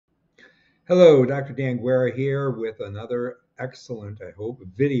Hello, Dr. Dan Guerra here with another excellent, I hope,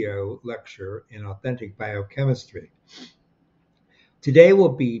 video lecture in authentic biochemistry. Today will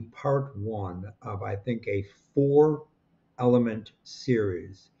be part one of, I think, a four-element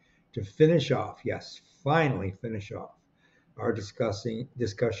series to finish off, yes, finally finish off our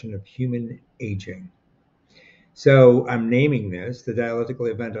discussion of human aging. So I'm naming this the dialectical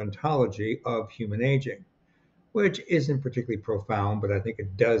event ontology of human aging, which isn't particularly profound, but I think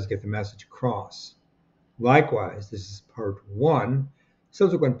it does get the message across. Likewise, this is part one.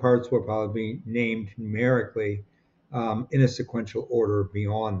 Subsequent parts will probably be named numerically in a sequential order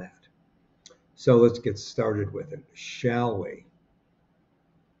beyond that. So let's get started with it, shall we?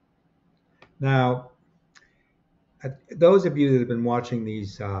 Now, those of you that have been watching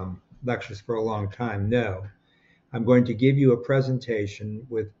these lectures for a long time know I'm going to give you a presentation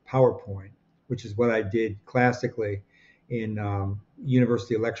with PowerPoint, which is what I did classically in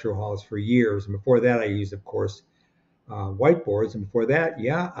university lecture halls for years. And before that, I used, of course, whiteboards. And before that,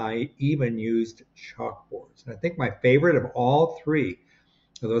 yeah, I even used chalkboards. And I think my favorite of all three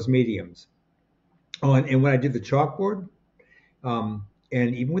of those mediums. Oh, and when I did the chalkboard, and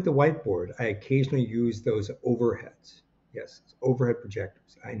even with the whiteboard, I occasionally use those overheads. Yes, overhead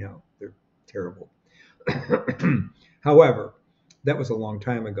projectors. I know they're terrible. However, that was a long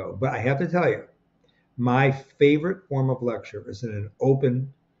time ago. But I have to tell you, my favorite form of lecture is in an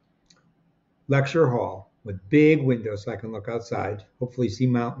open lecture hall with big windows so I can look outside, hopefully see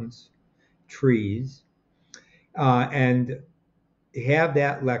mountains, trees, and have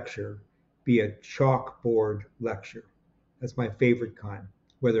that lecture be a chalkboard lecture. That's my favorite kind,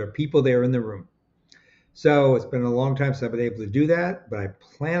 where there are people there in the room. So it's been a long time since I've been able to do that, but I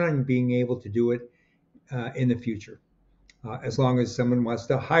plan on being able to do it in the future. As long as someone wants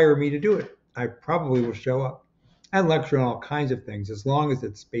to hire me to do it, I probably will show up and lecture on all kinds of things, as long as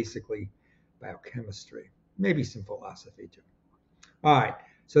it's basically biochemistry, maybe some philosophy too. All right,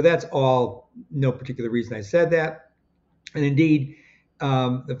 so that's all, no particular reason I said that. And indeed,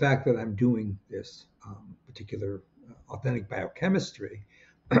 the fact that I'm doing this particular authentic biochemistry,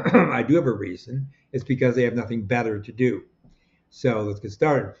 I do have a reason. It's because I have nothing better to do. So let's get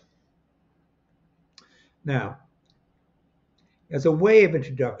started. Now, as a way of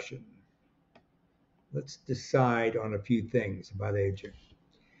introduction, let's decide on a few things about aging.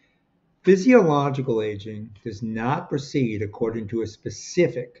 Physiological aging does not proceed according to a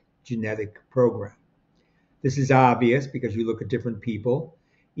specific genetic program. This is obvious because you look at different people,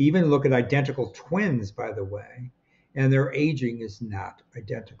 even look at identical twins, by the way, and their aging is not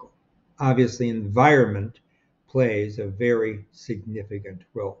identical. Obviously, environment plays a very significant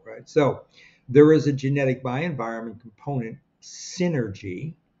role, right? So there is a genetic by environment component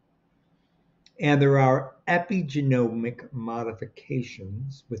synergy, and there are epigenomic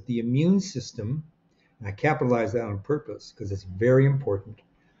modifications with the immune system. And I capitalize that on purpose because it's very important,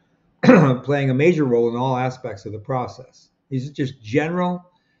 playing a major role in all aspects of the process. These are just general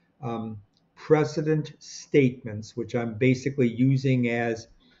precedent statements, which I'm basically using as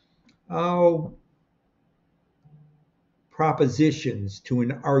propositions to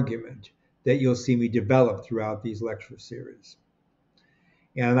an argument that you'll see me develop throughout these lecture series.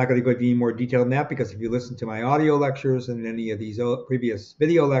 And I'm not going to go into any more detail than that because if you listen to my audio lectures and any of these previous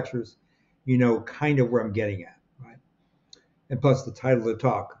video lectures, you know kind of where I'm getting at, right? And plus the title of the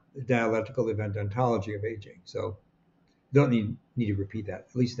talk, the dialectical event ontology of aging. So don't need to repeat that,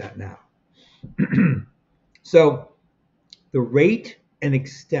 at least not now. So the rate and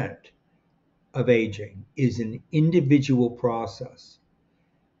extent of aging is an individual process.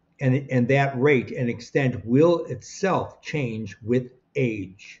 And that rate and extent will itself change with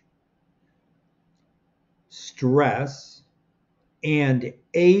age, stress, and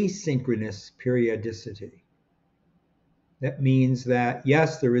asynchronous periodicity. That means that,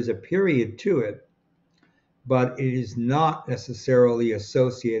 yes, there is a period to it, but it is not necessarily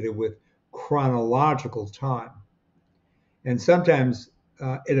associated with chronological time. And sometimes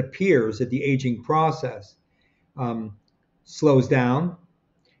it appears that the aging process slows down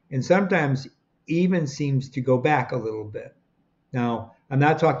and sometimes even seems to go back a little bit. Now, I'm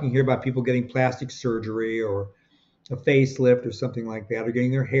not talking here about people getting plastic surgery or a facelift or something like that, or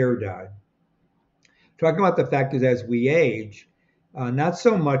getting their hair dyed. Talking about the fact that as we age, not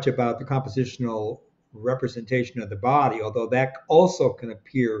so much about the compositional representation of the body, although that also can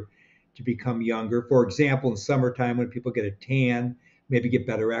appear to become younger. For example, in summertime, when people get a tan, maybe get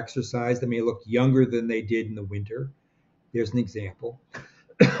better exercise, they may look younger than they did in the winter. There's an example.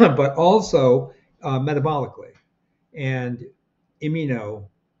 But also metabolically and immunometabolically.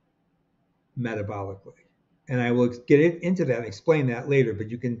 And I will get into that and explain that later, but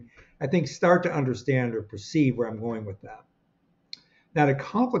you can, I think, start to understand or perceive where I'm going with that. Now, to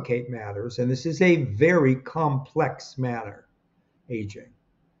complicate matters, and this is a very complex matter, aging.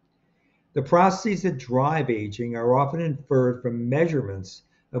 The processes that drive aging are often inferred from measurements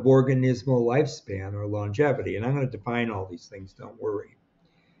of organismal lifespan or longevity. And I'm going to define all these things, don't worry.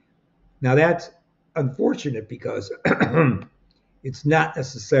 Now, that's unfortunate because it's not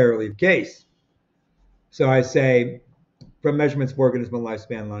necessarily the case. So I say from measurements of organismal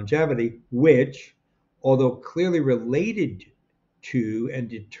lifespan and longevity, which, although clearly related to and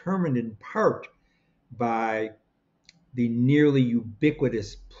determined in part by the nearly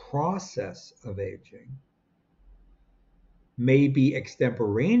ubiquitous process of aging, may be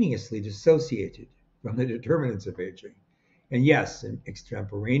extemporaneously dissociated from the determinants of aging. And yes,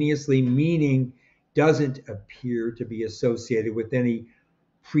 extemporaneously meaning doesn't appear to be associated with any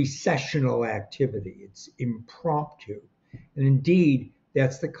precessional activity. It's impromptu. And indeed,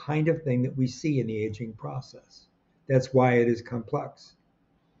 that's the kind of thing that we see in the aging process. That's why it is complex.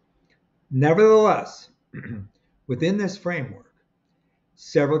 Nevertheless, within this framework,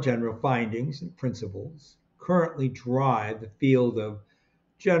 several general findings and principles currently drive the field of,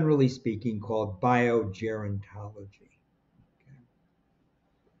 generally speaking, called biogerontology. Okay.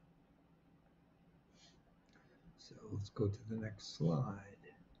 So let's go to the next slide.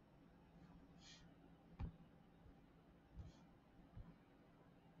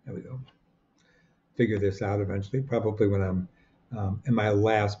 There we go. Figure this out eventually, probably when I'm in my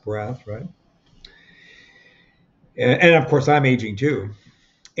last breath, right? And of course, I'm aging too.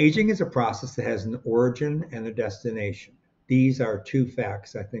 Aging is a process that has an origin and a destination. These are two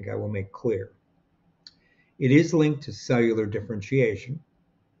facts I think I will make clear. It is linked to cellular differentiation,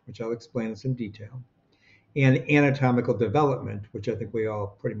 which I'll explain in some detail, and anatomical development, which I think we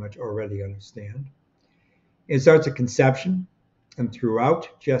all pretty much already understand. It starts at conception and throughout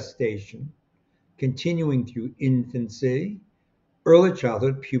gestation, continuing through infancy, early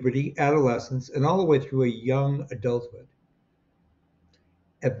childhood, puberty, adolescence, and all the way through a young adulthood.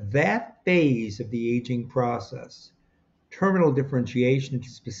 At that phase of the aging process, terminal differentiation into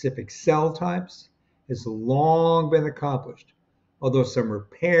specific cell types has long been accomplished, although some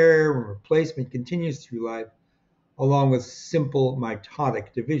repair and replacement continues through life, along with simple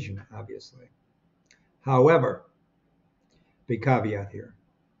mitotic division, obviously. However, big caveat here,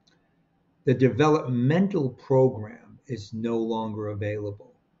 the developmental program is no longer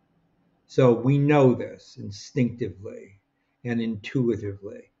available. So we know this instinctively and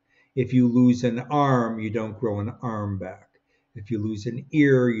intuitively. If you lose an arm, you don't grow an arm back. If you lose an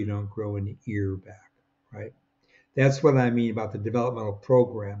ear, you don't grow an ear back, right? That's what I mean about the developmental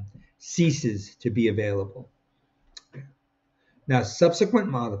program ceases to be available. Now, subsequent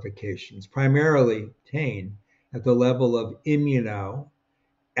modifications primarily obtain at the level of immuno-epigenetic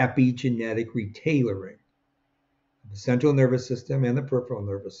retailoring of the central nervous system and the peripheral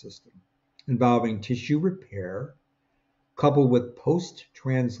nervous system, involving tissue repair, coupled with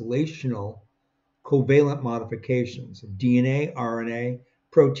post-translational covalent modifications of DNA, RNA,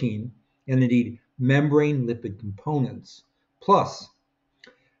 protein, and indeed membrane lipid components, plus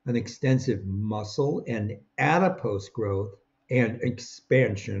an extensive muscle and adipose growth and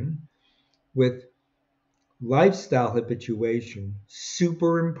expansion with lifestyle habituation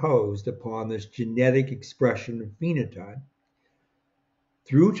superimposed upon this genetic expression of phenotype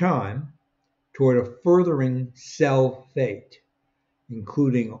through time toward a furthering cell fate,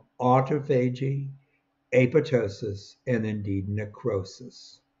 including autophagy, apoptosis, and indeed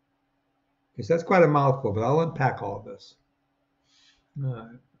necrosis. Because that's quite a mouthful, but I'll unpack all of this. All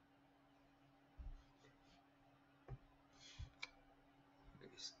right.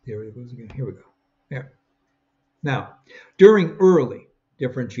 There it goes again. Here we go. There. Now, during early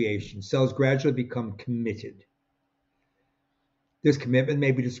differentiation, cells gradually become committed. This commitment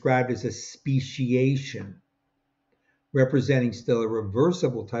may be described as a speciation, representing still a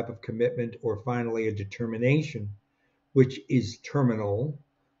reversible type of commitment, or finally a determination, which is terminal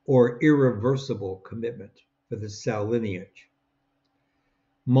or irreversible commitment for the cell lineage.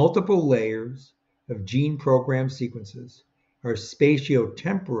 Multiple layers of gene program sequences are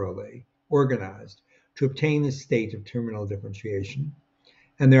spatiotemporally organized to obtain the state of terminal differentiation,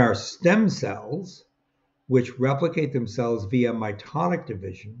 and there are stem cells which replicate themselves via mitotic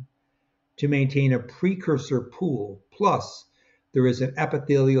division to maintain a precursor pool. Plus, there is an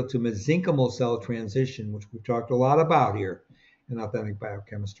epithelial to mesenchymal cell transition, which we've talked a lot about here in authentic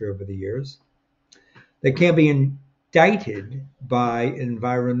biochemistry over the years, that can be indicted by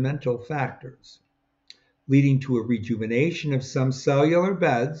environmental factors, leading to a rejuvenation of some cellular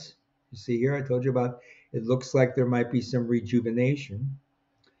beds. You see here, I told you about It looks like there might be some rejuvenation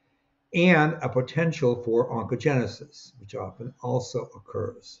and a potential for oncogenesis, which often also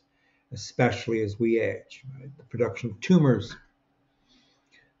occurs, especially as we age, right? The production of tumors.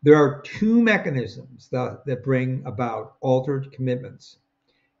 There are two mechanisms that bring about altered commitments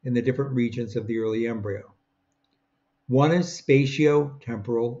in the different regions of the early embryo. One is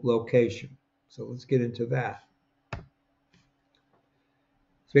spatiotemporal location. So let's get into that.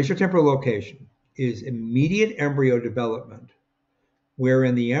 Spatiotemporal location is immediate embryo development,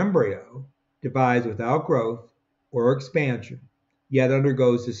 wherein the embryo divides without growth or expansion, yet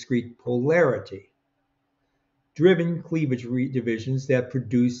undergoes discrete polarity, driven cleavage divisions that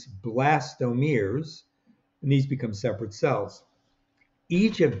produce blastomeres, and these become separate cells.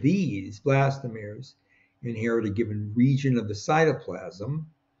 Each of these blastomeres inherit a given region of the cytoplasm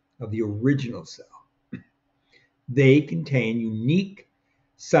of the original cell. They contain unique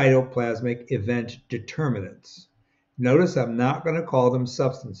cytoplasmic event determinants. Notice I'm not going to call them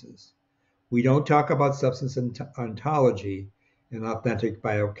substances. We don't talk about substance ontology in authentic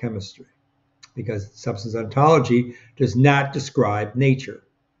biochemistry because substance ontology does not describe nature.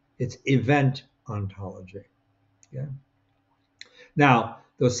 It's event ontology. Okay? Now,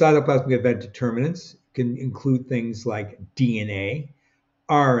 those cytoplasmic event determinants can include things like DNA,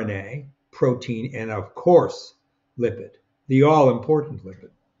 RNA, protein, and of course, lipid, the all-important lipid.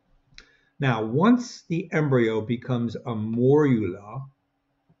 Now, once the embryo becomes a morula,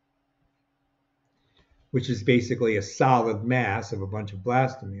 which is basically a solid mass of a bunch of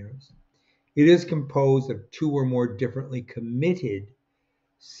blastomeres, it is composed of two or more differently committed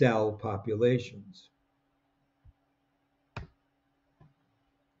cell populations.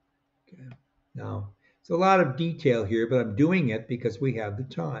 Okay. Now, it's a lot of detail here, but I'm doing it because we have the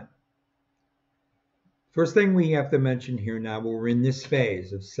time. First thing we have to mention here now, when we're in this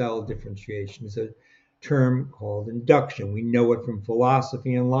phase of cell differentiation, is a term called induction. We know it from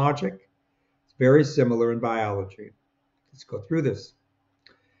philosophy and logic. It's very similar in biology. Let's go through this.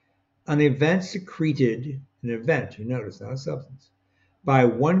 An event secreted, an event, you notice, not a substance, by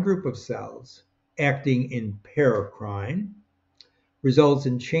one group of cells acting in paracrine results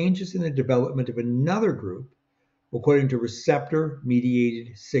in changes in the development of another group according to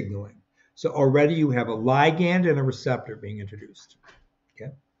receptor-mediated signaling. So already you have a ligand and a receptor being introduced.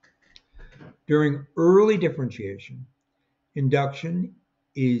 Okay? During early differentiation, induction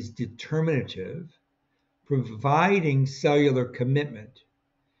is determinative, providing cellular commitment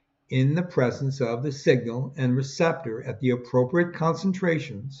in the presence of the signal and receptor at the appropriate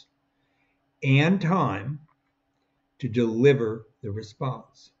concentrations and time to deliver the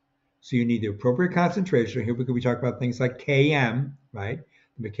response. So you need the appropriate concentration. Here we talk about things like Km, right?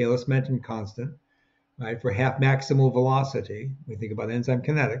 The Michaelis-Menten constant, right? For half maximal velocity. We think about enzyme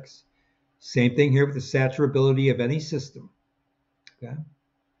kinetics. Same thing here with the saturability of any system. Okay?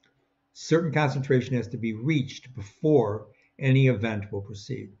 Certain concentration has to be reached before any event will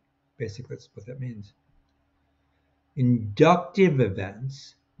proceed. Basically, that's what that means. Inductive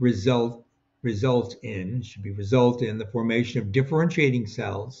events result in the formation of differentiating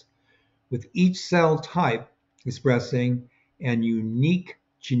cells, with each cell type expressing an unique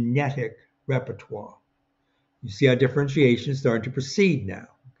genetic repertoire. You see how differentiation is starting to proceed now.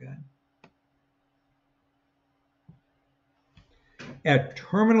 Okay? At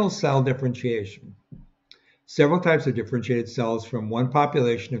terminal cell differentiation, several types of differentiated cells from one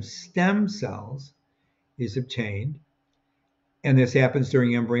population of stem cells is obtained, and this happens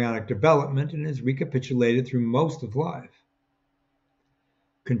during embryonic development and is recapitulated through most of life.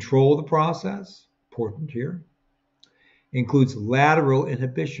 Control the process, important here, includes lateral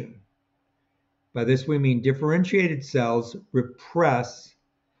inhibition. By this we mean differentiated cells repress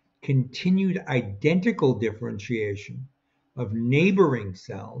continued identical differentiation of neighboring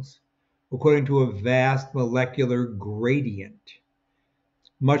cells according to a vast molecular gradient,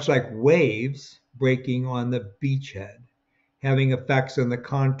 much like waves breaking on the beachhead, having effects on the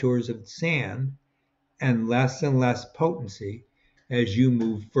contours of sand and less potency as you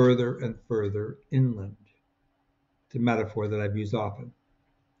move further and further inland. It's a metaphor that I've used often.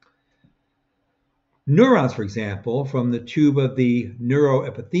 Neurons, for example, from the tube of the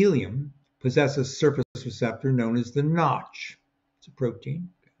neuroepithelium, possess a surface receptor known as the notch. It's a protein.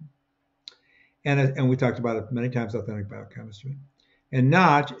 And we talked about it many times in authentic biochemistry. And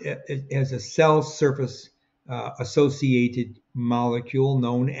notch has a cell surface associated molecule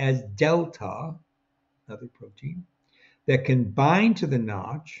known as delta, another protein, that can bind to the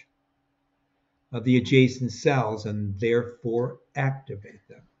notch of the adjacent cells and therefore activate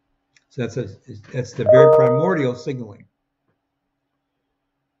them. So that's the very primordial signaling.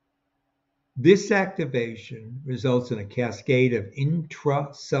 This activation results in a cascade of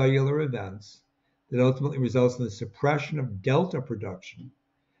intracellular events that ultimately results in the suppression of delta production,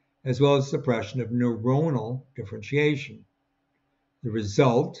 as well as suppression of neuronal differentiation. The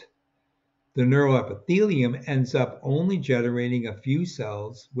result, the neuroepithelium ends up only generating a few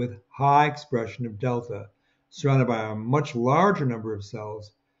cells with high expression of delta, surrounded by a much larger number of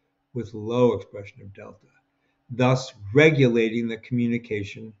cells with low expression of delta, thus regulating the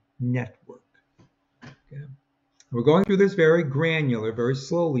communication network. Okay. We're going through this very granular, very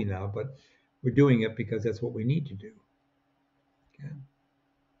slowly now, but we're doing it because that's what we need to do. Okay.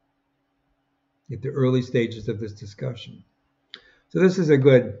 At the early stages of this discussion. So this is a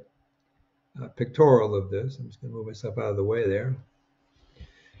good pictorial of this. I'm just going to move myself out of the way there.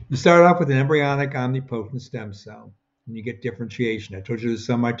 You start off with an embryonic omnipotent stem cell, and you get differentiation. I told you there's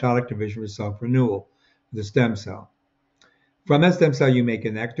some mitotic division with self-renewal with the stem cell. From that stem cell, you make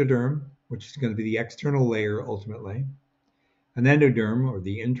an ectoderm, which is going to be the external layer ultimately, an endoderm, or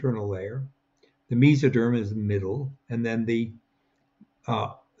the internal layer. The mesoderm is the middle, and then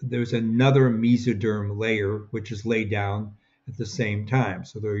there's another mesoderm layer, which is laid down at the same time.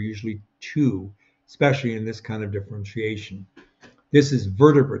 So there are usually two, especially in this kind of differentiation. This is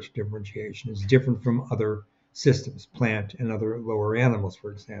vertebrate differentiation. It's different from other systems, plant and other lower animals,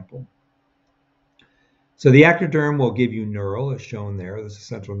 for example. So the ectoderm will give you neural, as shown there. This is the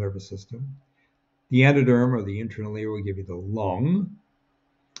central nervous system. The endoderm, or the internal layer, will give you the lung.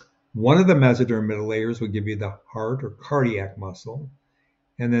 One of the mesoderm middle layers will give you the heart or cardiac muscle.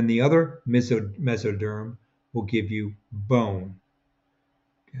 And then the other mesoderm will give you bone.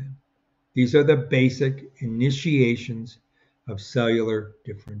 Okay. These are the basic initiations of cellular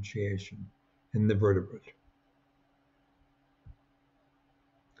differentiation in the vertebrate.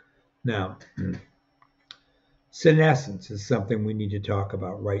 Now, senescence is something we need to talk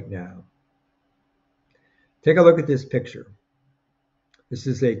about right now. Take a look at this picture. This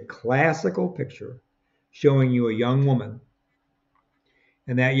is a classical picture showing you a young woman.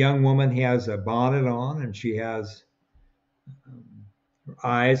 And that young woman has a bonnet on, and she has her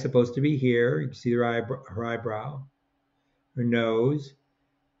eyes supposed to be here. You can see her eyebrow, her nose,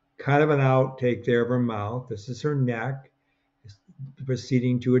 kind of an outtake there of her mouth. This is her neck,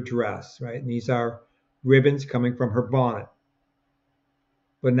 proceeding to a dress, right? And these are ribbons coming from her bonnet.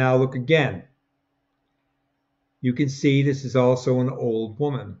 But now look again. You can see this is also an old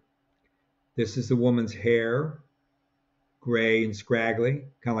woman. This is the woman's hair, gray and scraggly,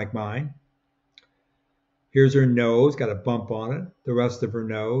 kind of like mine. Here's her nose, got a bump on it. The rest of her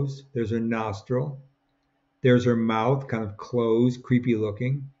nose. There's her nostril. There's her mouth, kind of closed, creepy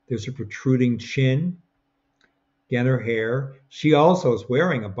looking. There's her protruding chin. Again, her hair. She also is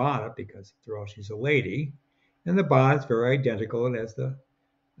wearing a bonnet because, after all, she's a lady. And the bonnet's very identical. It has the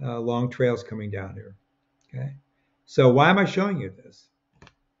long trails coming down here. Okay. So why am I showing you this?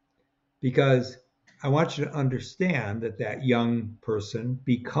 Because I want you to understand that that young person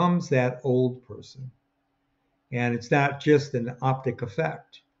becomes that old person. And it's not just an optic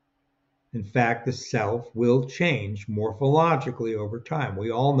effect. In fact, the self will change morphologically over time.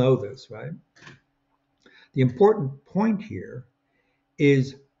 We all know this, right? The important point here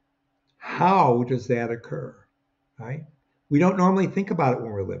is, how does that occur, right? We don't normally think about it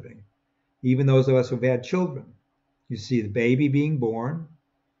when we're living, even those of us who've had children. You see the baby being born.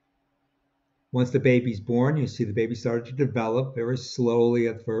 Once the baby's born, you see the baby start to develop very slowly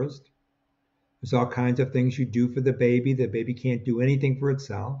at first. There's all kinds of things you do for the baby. The baby can't do anything for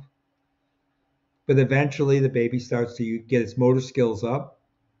itself. But eventually the baby starts to get its motor skills up,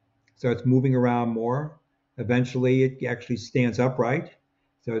 starts moving around more. Eventually it actually stands upright.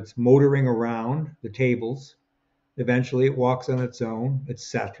 So it's motoring around the tables. Eventually it walks on its own,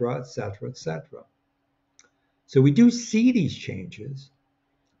 etc., etc., etc. So we do see these changes,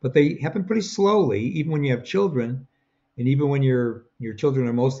 but they happen pretty slowly, even when you have children, and even when your children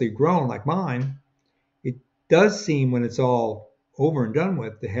are mostly grown, like mine. It does seem, when it's all over and done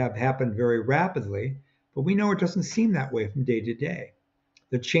with, to have happened very rapidly, but we know it doesn't seem that way from day to day.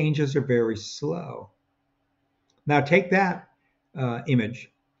 The changes are very slow. Now take that image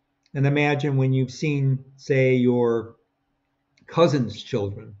and imagine when you've seen, say, your cousin's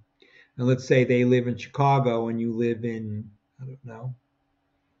children, and let's say they live in Chicago and you live in, I don't know,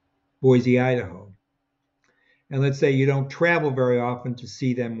 Boise, Idaho. And let's say you don't travel very often to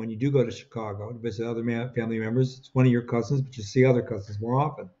see them when you do go to Chicago to visit other family members. It's one of your cousins, but you see other cousins more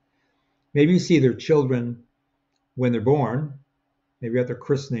often. Maybe you see their children when they're born, maybe at their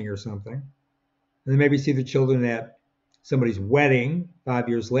christening or something. And then maybe you see the children at somebody's wedding 5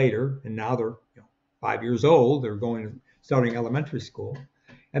 years later, and now they're 5 years old. They're starting elementary school.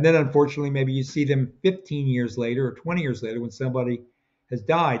 And then unfortunately, maybe you see them 15 years later or 20 years later when somebody has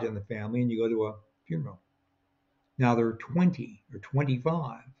died in the family and you go to a funeral. Now they're 20 or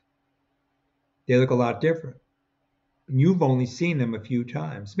 25. They look a lot different. And you've only seen them a few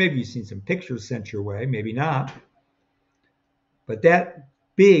times. Maybe you've seen some pictures sent your way, maybe not. But that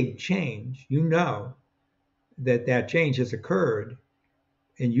big change, you know that that change has occurred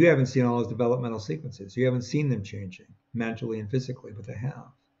and you haven't seen all those developmental sequences. You haven't seen them changing mentally and physically, but they have.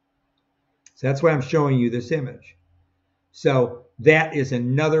 So that's why I'm showing you this image. So that is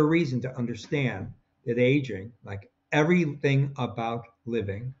another reason to understand that aging, like everything about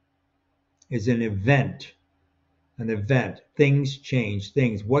living, is an event. An event. Things change.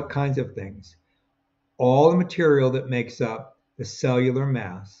 Things. What kinds of things? All the material that makes up the cellular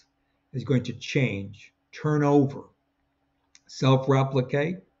mass is going to change, turn over,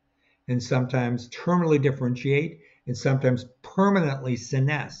 self-replicate, and sometimes terminally differentiate, and sometimes permanently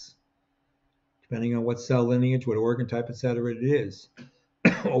senesce, depending on what cell lineage, what organ type, etc. it is,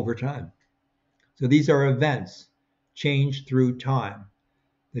 over time. So these are events, change through time.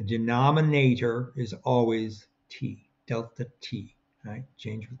 The denominator is always T, delta T, right?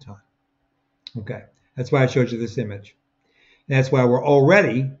 Change with time. Okay, that's why I showed you this image. And that's why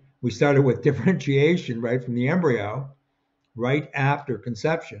we started with differentiation right from the embryo, right after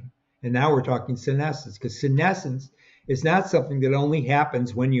conception. And now we're talking senescence, because senescence is not something that only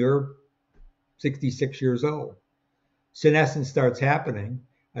happens when you're 66 years old. Senescence starts happening,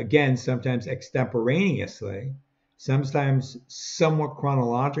 again, sometimes extemporaneously, sometimes somewhat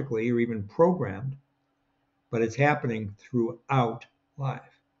chronologically or even programmed, but it's happening throughout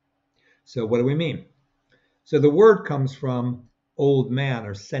life. So what do we mean? So the word comes from old man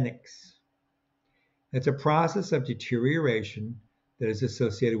or senex. It's a process of deterioration that is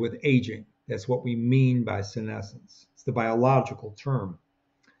associated with aging. That's what we mean by senescence. It's the biological term.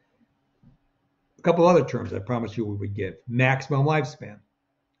 A couple other terms I promised you we would give. Maximum lifespan.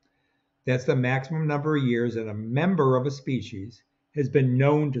 That's the maximum number of years that a member of a species has been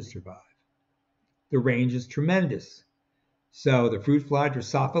known to survive. The range is tremendous. So the fruit fly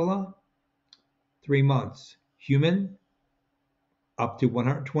Drosophila, 3 months. Human, up to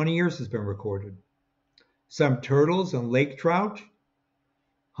 120 years has been recorded. Some turtles and lake trout,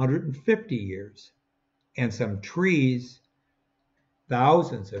 150 years. And some trees,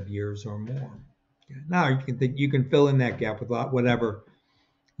 thousands of years or more. Now you can fill in that gap with whatever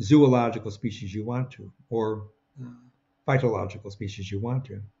zoological species you want to, or phytological species you want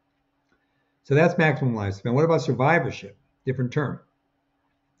to. So that's maximum lifespan. What about survivorship? Different term.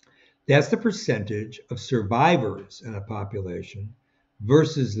 That's the percentage of survivors in a population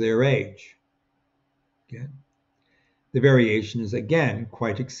versus their age. Okay? The variation is, again,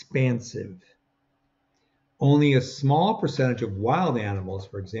 quite expansive. Only a small percentage of wild animals,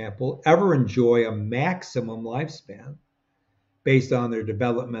 for example, ever enjoy a maximum lifespan based on their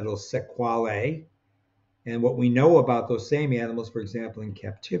developmental sequelae and what we know about those same animals, for example, in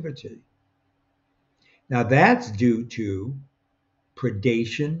captivity. Now, that's due to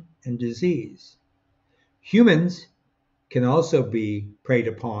predation and disease. Humans can also be preyed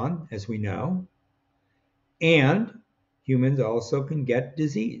upon, as we know, and humans also can get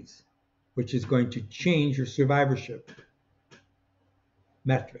disease, which is going to change your survivorship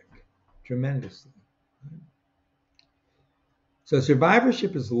metric tremendously. So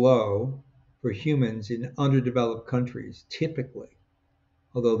survivorship is low for humans in underdeveloped countries, typically,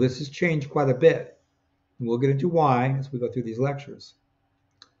 although this has changed quite a bit. And we'll get into why as we go through these lectures.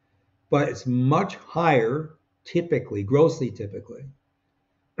 But it's much higher, typically, grossly typically,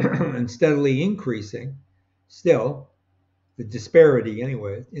 and steadily increasing still, the disparity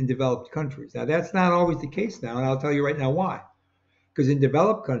anyway, in developed countries. Now, that's not always the case now, and I'll tell you right now why. Because in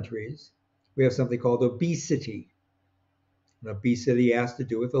developed countries, we have something called obesity. And obesity has to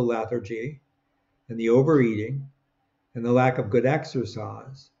do with the lethargy and the overeating and the lack of good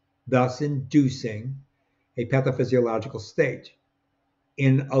exercise, thus inducing a pathophysiological state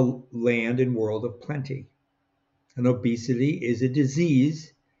in a land and world of plenty. And obesity is a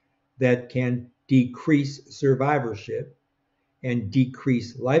disease that can decrease survivorship and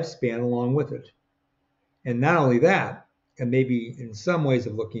decrease lifespan along with it. And not only that, and maybe in some ways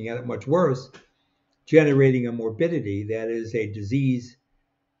of looking at it much worse, generating a morbidity that is a disease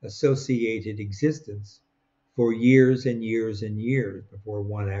associated existence for years and years and years before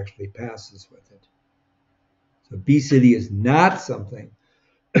one actually passes with it. So obesity is not something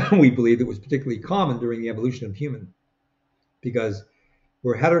we believe that was particularly common during the evolution of human, because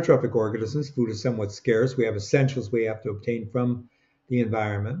we're heterotrophic organisms. Food is somewhat scarce. We have essentials we have to obtain from the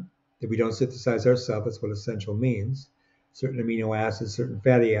environment that we don't synthesize ourselves. That's what essential means. certain amino acids, certain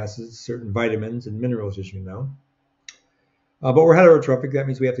fatty acids, certain vitamins and minerals, as you know. But we're heterotrophic. That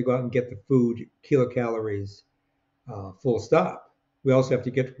means we have to go out and get the food, kilocalories, full stop. We also have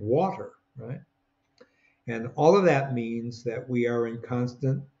to get water, right? And all of that means that we are in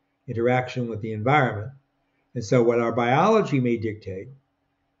constant interaction with the environment. And so, what our biology may dictate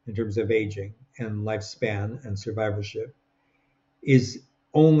in terms of aging and lifespan and survivorship is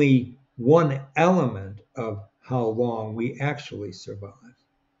only one element of how long we actually survive.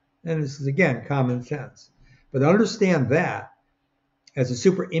 And this is, again, common sense. But understand that as a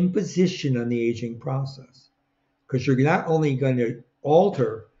superimposition on the aging process, because you're not only going to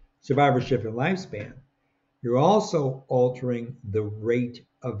alter survivorship and lifespan, you're also altering the rate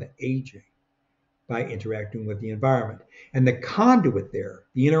of aging by interacting with the environment. And the conduit there,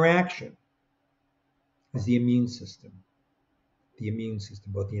 the interaction, is the immune system. The immune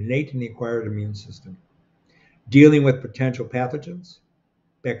system, both the innate and the acquired immune system. Dealing with potential pathogens,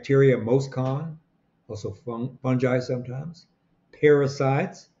 bacteria most common, also fungi sometimes,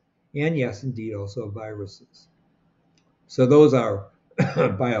 parasites, and yes, indeed, also viruses. So those are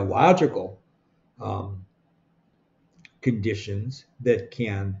biological conditions that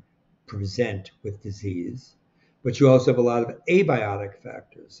can present with disease. But you also have a lot of abiotic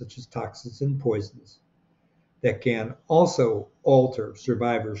factors, such as toxins and poisons, that can also alter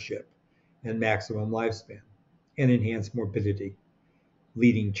survivorship and maximum lifespan and enhance morbidity,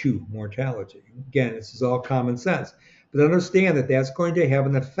 leading to mortality. Again, this is all common sense. But understand that that's going to have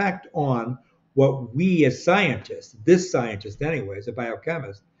an effect on what we as scientists, this scientist anyway, as a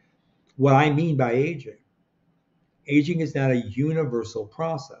biochemist, what I mean by aging. Aging is not a universal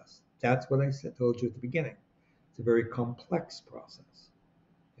process. That's what I told you at the beginning. It's a very complex process.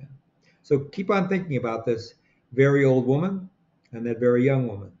 Yeah. So keep on thinking about this very old woman and that very young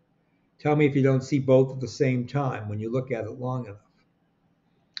woman. Tell me if you don't see both at the same time when you look at it long enough.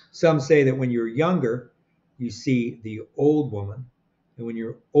 Some say that when you're younger, you see the old woman, and when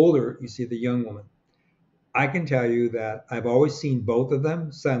you're older, you see the young woman. I can tell you that I've always seen both of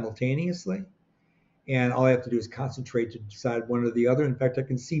them simultaneously, and all I have to do is concentrate to decide one or the other. In fact, I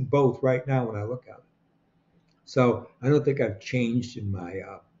can see both right now when I look at it. So I don't think I've changed in my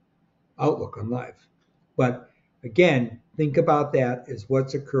outlook on life. But again, think about that as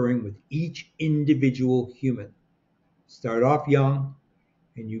what's occurring with each individual human. Start off young,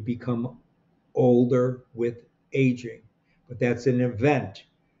 and you become older with aging. But that's an event,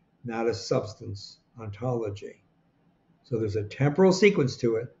 not a substance ontology. So there's a temporal sequence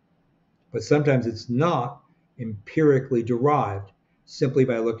to it, but sometimes it's not empirically derived simply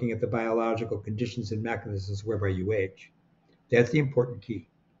by looking at the biological conditions and mechanisms whereby you age. That's the important key.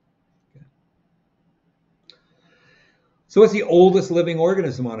 Okay. So what's the oldest living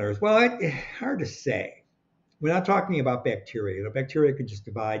organism on Earth? Well, it's hard to say. We're not talking about bacteria. You know, bacteria can just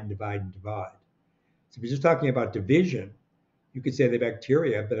divide and divide and divide. So if you're just talking about division, you could say the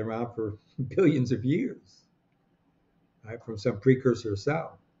bacteria have been around for billions of years, right, from some precursor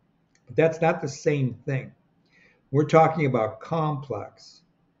cell. But that's not the same thing. We're talking about complex,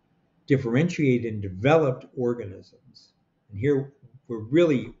 differentiated, and developed organisms. And here we're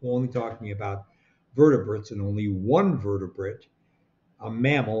really only talking about vertebrates, and only one vertebrate, a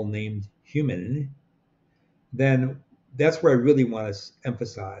mammal named human. Then that's where I really want to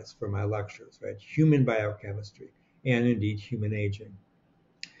emphasize for my lectures, right? Human biochemistry and indeed human aging.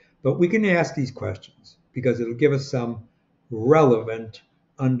 But we can ask these questions because it'll give us some relevant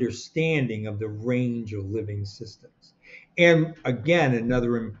understanding of the range of living systems. And again,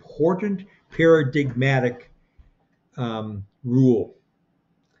 another important paradigmatic rule.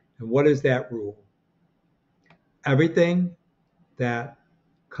 And what is that rule? Everything that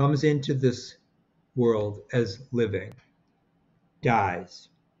comes into this world as living dies.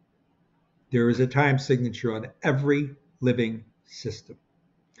 There is a time signature on every living system.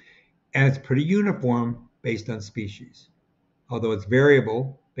 And it's pretty uniform based on species, although it's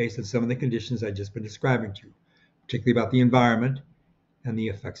variable based on some of the conditions I've just been describing to you, particularly about the environment and the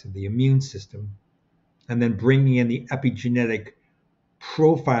effects of the immune system, and then bringing in the epigenetic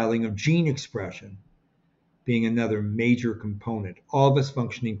profiling of gene expression being another major component, all of us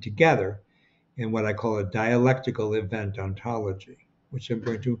functioning together in what I call a dialectical event ontology, which I'm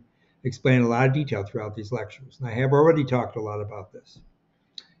going to explain in a lot of detail throughout these lectures. And I have already talked a lot about this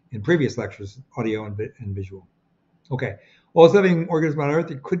in previous lectures, audio and visual. Okay, oldest living organism on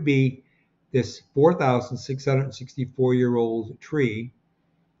Earth, it could be this 4,664-year-old tree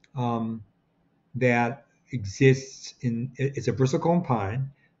that exists it's a bristlecone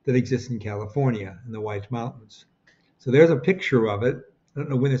pine that exists in California in the White Mountains. So there's a picture of it. I don't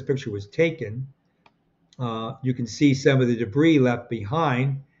know when this picture was taken, You can see some of the debris left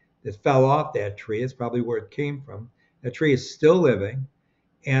behind that fell off that tree. It's probably where it came from. That tree is still living.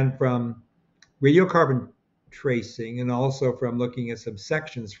 And from radiocarbon tracing and also from looking at some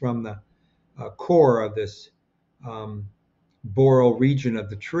sections from the core of this um, boreal region of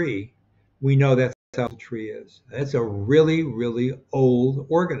the tree, we know that's how the tree is. It's a really, really old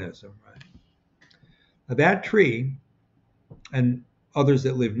organism, right? Now, that tree and others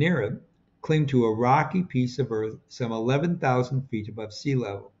that live near it cling to a rocky piece of earth some 11,000 feet above sea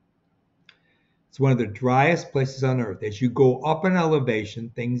level. It's one of the driest places on earth. As you go up in elevation,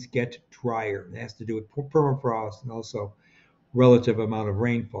 things get drier. It has to do with permafrost and also relative amount of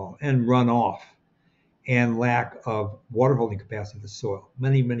rainfall and runoff and lack of water holding capacity of the soil.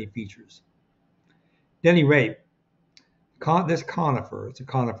 Many, many features. At any rate, this conifer, it's a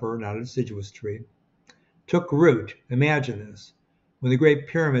conifer, not a deciduous tree, took root, imagine this, when the Great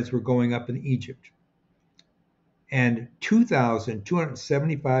Pyramids were going up in Egypt. And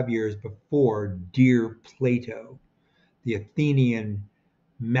 2,275 years before dear Plato, the Athenian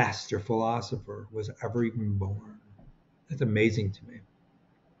master philosopher, was ever even born. That's amazing to me.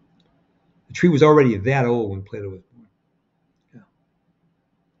 The tree was already that old when Plato was born. Yeah.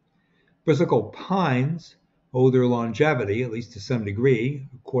 Brazilical pines owe their longevity, at least to some degree,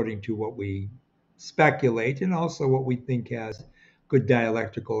 according to what we speculate and also what we think has good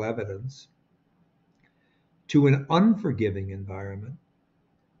dialectical evidence, to an unforgiving environment.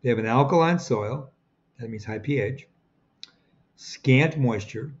 They have an alkaline soil, that means high pH, scant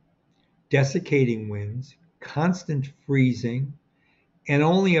moisture, desiccating winds, constant freezing, and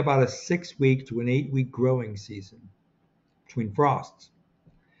only about a 6-week to an 8-week growing season between frosts.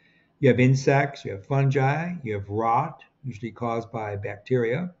 You have insects, you have fungi, you have rot, usually caused by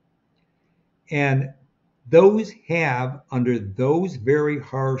bacteria. And those have, under those very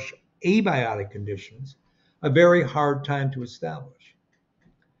harsh abiotic conditions, a very hard time to establish.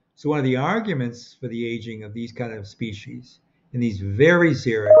 So one of the arguments for the aging of these kind of species in these very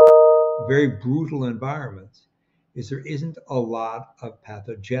xeric, very brutal environments is there isn't a lot of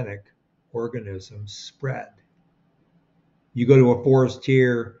pathogenic organisms spread. You go to a forest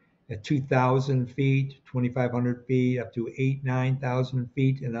here at 2,000 feet, 2,500 feet, up to 8,000, 9,000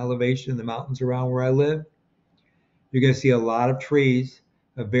 feet in elevation in the mountains around where I live. You're going to see a lot of trees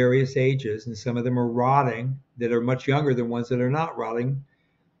of various ages, and some of them are rotting that are much younger than ones that are not rotting,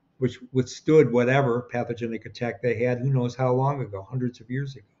 which withstood whatever pathogenic attack they had, who knows how long ago, hundreds of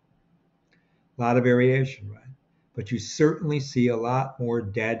years ago. A lot of variation, right? But you certainly see a lot more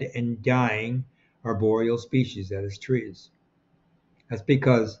dead and dying arboreal species, that is trees. That's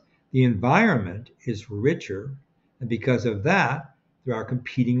because the environment is richer, and because of that, there are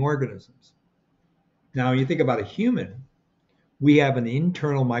competing organisms. Now, when you think about a human, we have an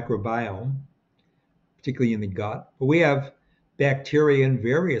internal microbiome, particularly in the gut, but we have bacteria in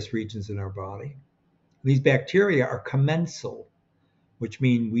various regions in our body. These bacteria are commensal, which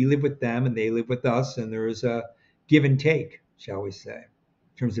means we live with them and they live with us, and there is a give and take, shall we say,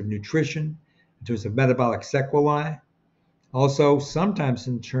 in terms of nutrition, in terms of metabolic sequelae, also sometimes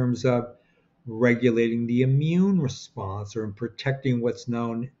in terms of regulating the immune response or in protecting what's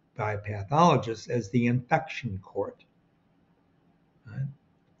known by pathologists as the infection court. Right?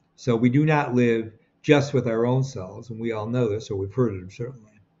 So we do not live just with our own cells, and we all know this, or we've heard it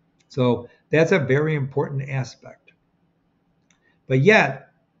certainly. So that's a very important aspect. But yet,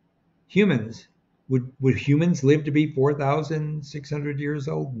 humans, would humans live to be 4,600 years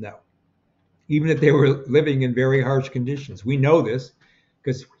old? No. Even if they were living in very harsh conditions. We know this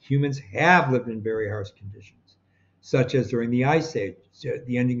because humans have lived in very harsh conditions, such as during the Ice Age,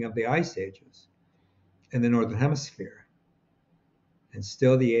 the ending of the Ice Ages in the Northern Hemisphere. And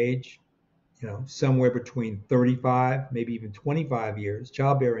still the age, somewhere between 35, maybe even 25 years,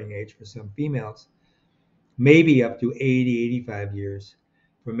 childbearing age for some females, maybe up to 80, 85 years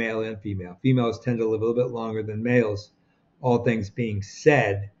for male and female. Females tend to live a little bit longer than males, all things being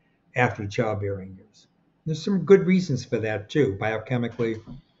said, after childbearing years. There's some good reasons for that too, biochemically,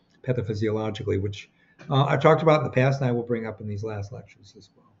 pathophysiologically, which I've talked about in the past and I will bring up in these last lectures as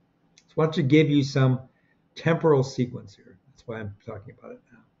well. So I want to give you some temporal sequence here. That's why I'm talking about it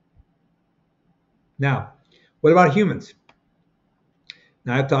now. Now, what about humans?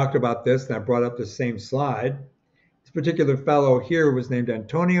 Now, I've talked about this and I brought up the same slide. This particular fellow here was named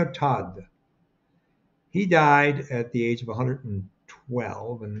Antonio Todd. He died at the age of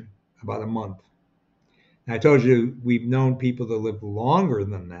 112 in about a month. And I told you we've known people that live longer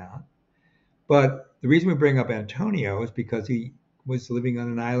than that. But the reason we bring up Antonio is because he was living on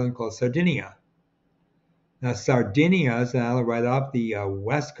an island called Sardinia. Now, Sardinia is an island right off the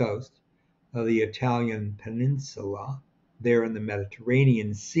west coast of the Italian peninsula, there in the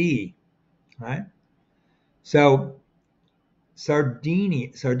Mediterranean Sea, right? So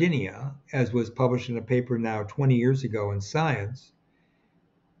Sardinia, as was published in a paper now 20 years ago in Science,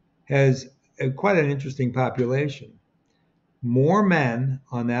 has quite an interesting population. More men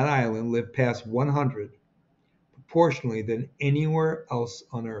on that island live past 100 proportionally than anywhere else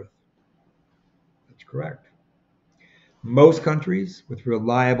on Earth. That's correct. Most countries with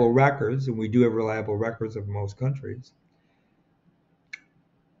reliable records, and we do have reliable records of most countries,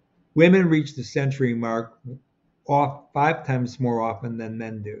 women reach the century mark off 5 times more often than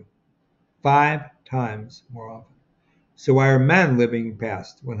men do. 5 times more often. So why are men living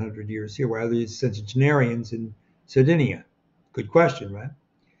past 100 years here? Why are these centenarians in Sardinia? Good question, right?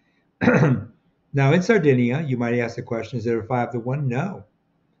 Now, in Sardinia, you might ask the question, is there a 5-to-1? No.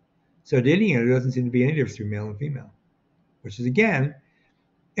 Sardinia, there doesn't seem to be any difference between male and female, which is, again,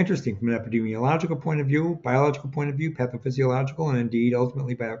 interesting from an epidemiological point of view, biological point of view, pathophysiological, and indeed,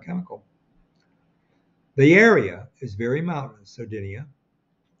 ultimately, biochemical. The area is very mountainous, Sardinia.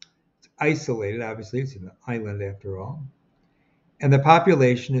 It's isolated, obviously. It's an island, after all. And the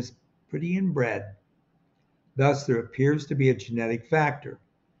population is pretty inbred. Thus, there appears to be a genetic factor.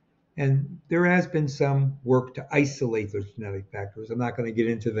 And there has been some work to isolate those genetic factors. I'm not going to get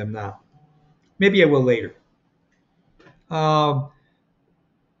into them now. Maybe I will later. The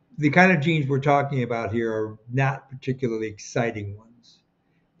kind of genes we're talking about here are not particularly exciting ones.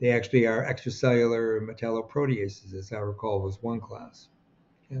 They actually are extracellular metalloproteases, as I recall, was one class.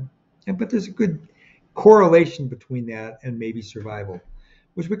 Yeah. But there's a good correlation between that and maybe survival,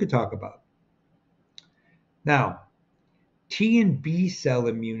 which we could talk about. Now, T and B cell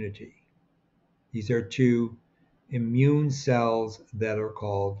immunity. These are two immune cells that are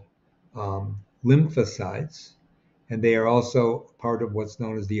called lymphocytes, and they are also part of what's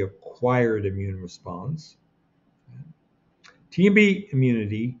known as the acquired immune response. T and B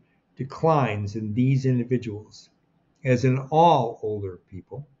immunity declines in these individuals, as in all older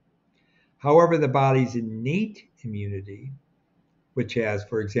people. However, the body's innate immunity, which has,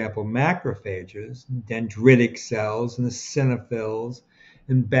 for example, macrophages, dendritic cells, and the eosinophils,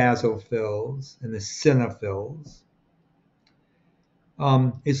 and basophils, and the eosinophils,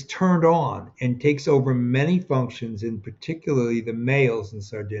 is turned on and takes over many functions, in particularly the males in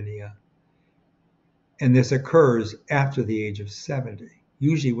Sardinia. And this occurs after the age of 70,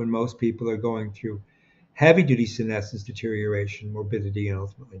 usually when most people are going through heavy-duty senescence, deterioration, morbidity, and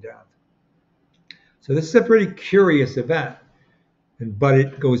ultimately death. So this is a pretty curious event. But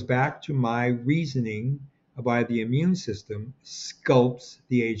it goes back to my reasoning about the immune system sculpts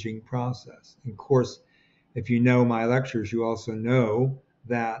the aging process. And of course, if you know my lectures, you also know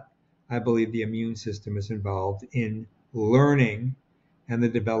that I believe the immune system is involved in learning and the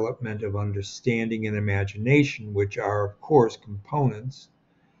development of understanding and imagination, which are, of course, components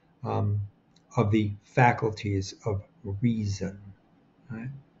of the faculties of reason. Right?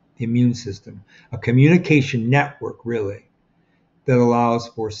 The immune system, a communication network, really, that allows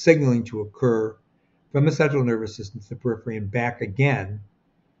for signaling to occur from the central nervous system to the periphery and back again,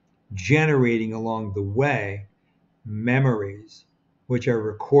 generating along the way memories which are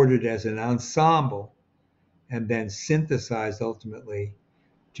recorded as an ensemble and then synthesized ultimately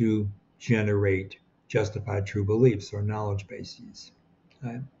to generate justified true beliefs or knowledge bases.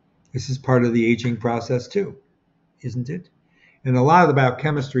 Right? This is part of the aging process too, isn't it? And a lot of the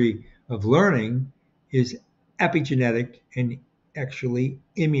biochemistry of learning is epigenetic and actually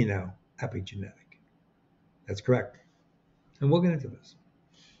immunoepigenetic. That's correct. And we'll get into this.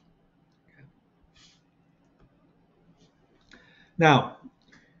 Okay. Now,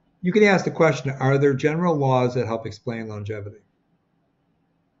 you can ask the question, are there general laws that help explain longevity?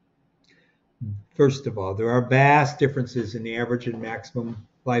 First of all, there are vast differences in the average and maximum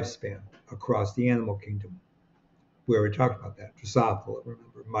lifespan across the animal kingdom. We already talked about that. Drosophila,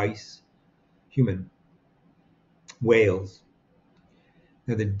 remember, mice, human, whales.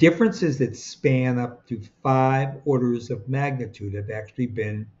 Now, the differences that span up to 5 orders of magnitude have actually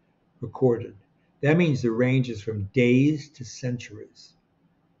been recorded. That means the range is from days to centuries.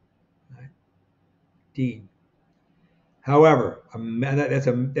 Right? D. However,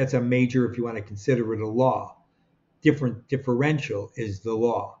 that's a major, if you want to consider it a law. Differential is the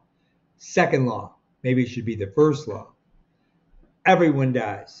law. Second law, maybe it should be the first law. Everyone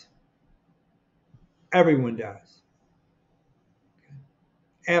dies. Everyone dies.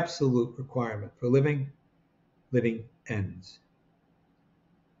 Absolute requirement for living ends.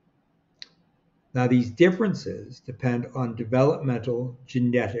 Now, these differences depend on developmental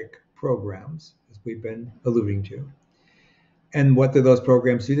genetic programs, as we've been alluding to, And what do those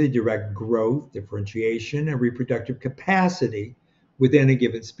programs do? They direct growth, differentiation, and reproductive capacity within a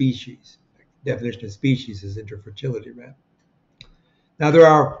given species. The definition of species is interfertility, right? Now, there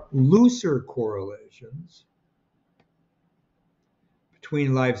are looser correlations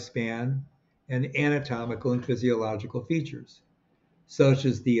between lifespan and anatomical and physiological features, such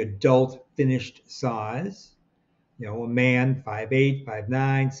as the adult finished size. A man 5'8", 5'9",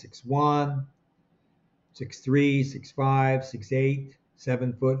 6'1", 6'3", 6'5", 6'8",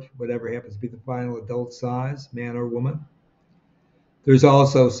 7 foot, whatever happens to be the final adult size, man or woman. There's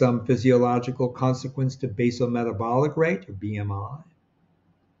also some physiological consequence to basal metabolic rate, or BMI.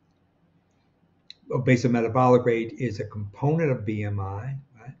 Basal metabolic rate is a component of BMI,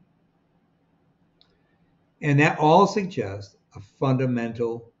 right? And that all suggests a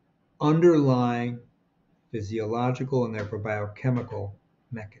fundamental underlying physiological and therefore biochemical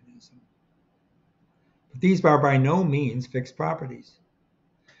mechanism. But these are by no means fixed properties.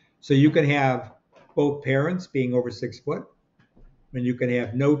 So you can have both parents being over 6 foot, and you can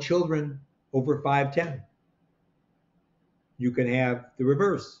have no children over 5'10". You can have the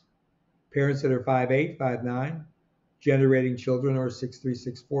reverse. Parents that are 5'8", 5'9", generating children who are 6'3",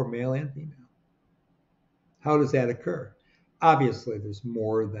 6'4", male and female. How does that occur? Obviously, there's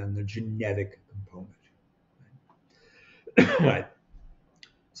more than the genetic component. Right.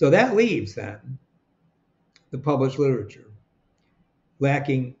 So that leaves then the published literature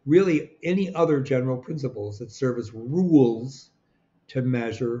lacking really any other general principles that serve as rules to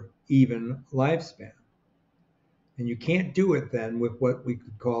measure even lifespan. And you can't do it then with what we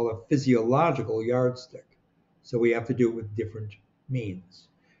could call a physiological yardstick. So we have to do it with different means.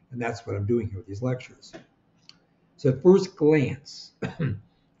 And that's what I'm doing here with these lectures. So at first glance,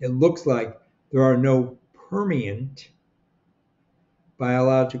 it looks like there are no permanent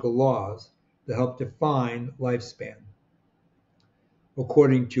biological laws that help define lifespan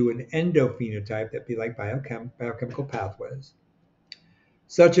according to an endophenotype that'd be like biochemical pathways,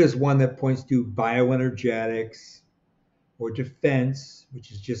 such as one that points to bioenergetics or defense,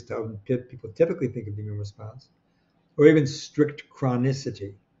 which is just how people typically think of the immune response, or even strict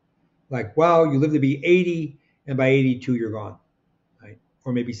chronicity, like, well, you live to be 80, and by 82 you're gone, right?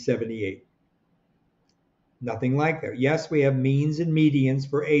 Or maybe 78. Nothing like that. Yes, we have means and medians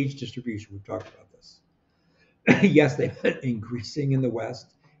for age distribution. We've talked about this. Yes, they've been increasing in the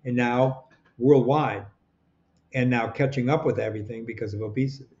West and now worldwide, and now catching up with everything because of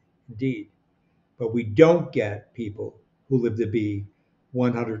obesity, indeed. But we don't get people who live to be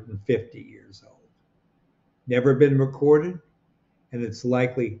 150 years old. Never been recorded, and it's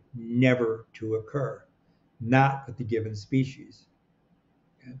likely never to occur, not with the given species.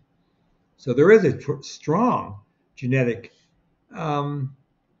 Okay? So there is a strong genetic,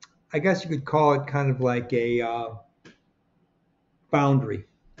 I guess you could call it kind of like a boundary.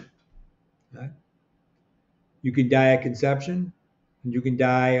 Right? You can die at conception, and you can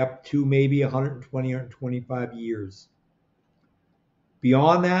die up to maybe 120, 125 years.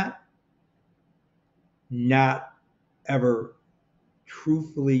 Beyond that, not ever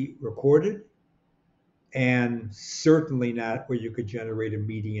truthfully recorded, and certainly not where you could generate a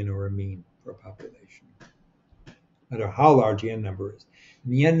median or a mean for a population, no matter how large the n number is.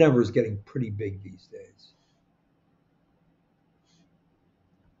 And the n number is getting pretty big these days.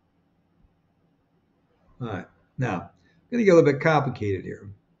 All right, now, I'm going to get a little bit complicated here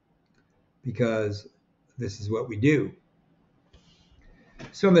because this is what we do.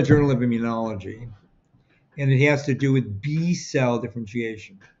 It's from the Journal of Immunology, and it has to do with B cell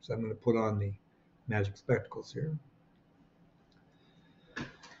differentiation. So I'm going to put on the magic spectacles here.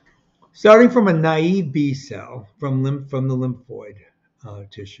 Starting from a naive B cell from the lymphoid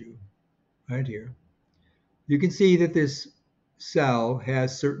tissue, right here, you can see that this cell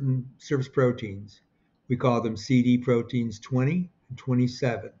has certain surface proteins. We call them CD proteins 20 and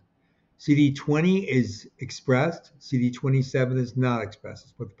 27. CD20 is expressed, CD27 is not expressed.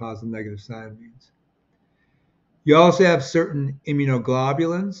 That's what the positive and negative sign means. You also have certain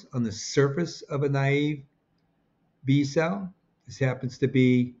immunoglobulins on the surface of a naive B cell. This happens to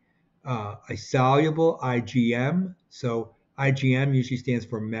be a soluble IgM. So IgM usually stands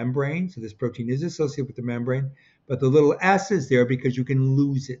for membrane. So this protein is associated with the membrane, but the little s is there because you can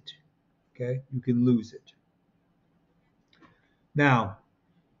lose it. Okay, you can lose it. Now,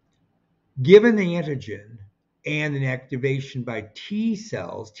 given the antigen and an activation by T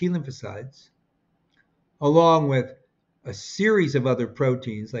cells, T lymphocytes, along with a series of other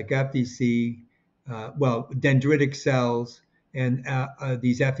proteins like FDC, dendritic cells, and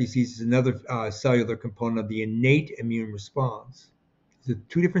these FDCs is another cellular component of the innate immune response. There's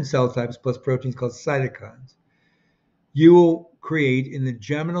two different cell types plus proteins called cytokines. you will create in the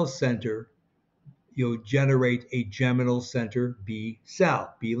geminal center, you'll generate a geminal center B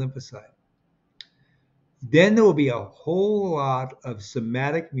cell, B lymphocyte. Then there will be a whole lot of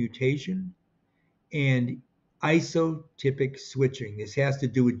somatic mutation and isotypic switching. This has to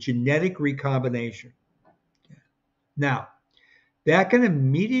do with genetic recombination. Now, that can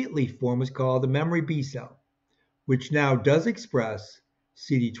immediately form what's called a memory B cell, which now does express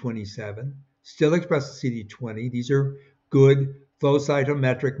CD27, still expresses CD20. These are good flow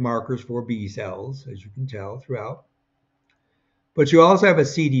cytometric markers for B cells, as you can tell throughout. But you also have a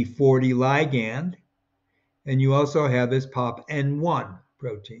CD40 ligand, and you also have this POP-N1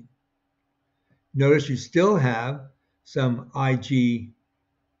 protein. Notice you still have some IG,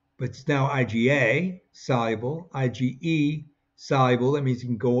 but it's now IgA soluble, IgE soluble. That means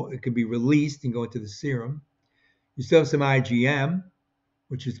it can be released and go into the serum. You still have some IgM,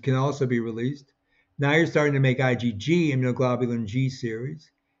 which can also be released. Now you're starting to make IgG, immunoglobulin G series,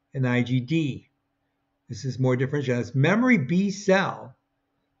 and IgD. This is more differentiated. This memory B cell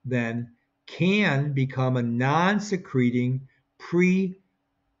then can become a non-secreting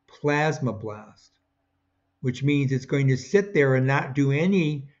pre-plasmablast, which means it's going to sit there and not do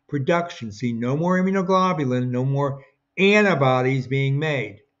any production. See, no more immunoglobulin, no more antibodies being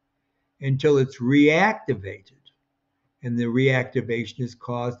made until it's reactivated. And the reactivation is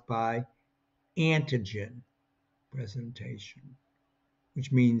caused by antigen presentation,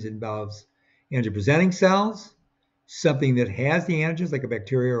 which means involves antigen-presenting cells, something that has the antigens, like a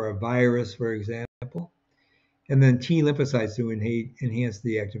bacteria or a virus, for example, and then T lymphocytes to enhance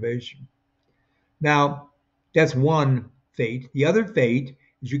the activation. Now, that's one fate. The other fate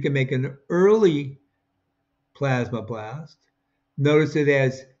is you can make an early plasmablast. Notice it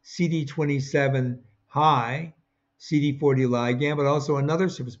has CD27 high, CD40 ligand, but also another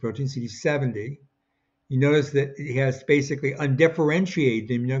surface protein, CD70. You notice that it has basically undifferentiated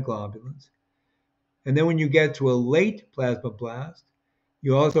immunoglobulins. And then when you get to a late plasmablast,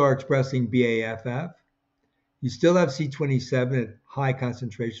 you also are expressing BAFF. You still have C27 at high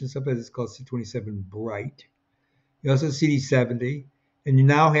concentration. Sometimes it's called C27 bright. You also have CD70, and you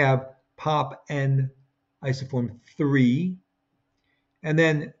now have POP-N isoform 3. And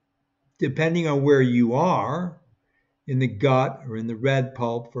then, depending on where you are, in the gut or in the red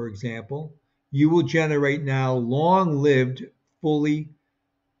pulp, for example, you will generate now long-lived, fully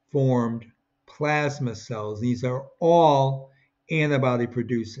formed plasma cells. These are all antibody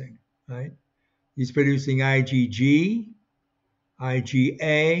producing, right? These producing IgG,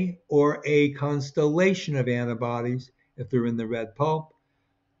 IgA, or a constellation of antibodies if they're in the red pulp,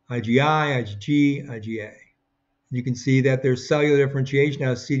 IgI, IgG, IgA. You can see that there's cellular differentiation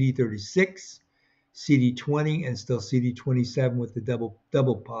now CD36, CD20, and still CD27 with the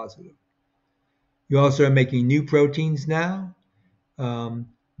double positive. You also are making new proteins now,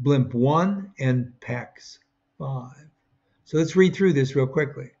 BLIMP1 and PAX5. So let's read through this real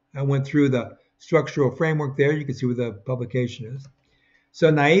quickly. I went through the structural framework there. You can see where the publication is. So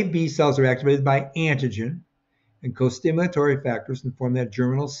naive B cells are activated by antigen and co-stimulatory factors and form that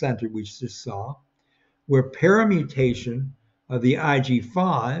germinal center we just saw, where paramutation of the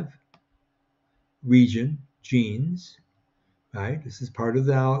Ig5 region genes, right? This is part of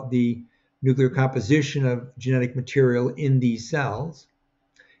the nuclear composition of genetic material in these cells.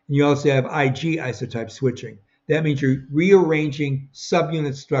 And you also have Ig isotype switching. That means you're rearranging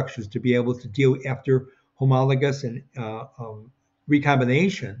subunit structures to be able to deal after homologous and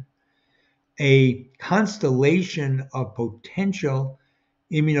recombination, a constellation of potential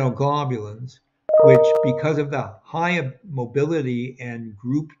immunoglobulins, which, because of the high mobility and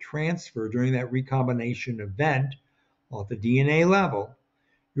group transfer during that recombination event at the DNA level,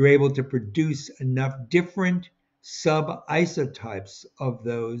 you're able to produce enough different sub-isotypes of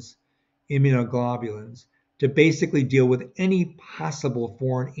those immunoglobulins to basically deal with any possible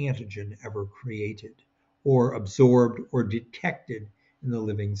foreign antigen ever created or absorbed or detected in the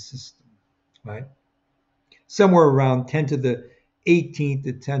living system, right? Somewhere around 10 to the 18th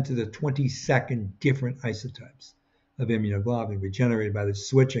to 10 to the 22nd different isotypes of immunoglobulin generated by the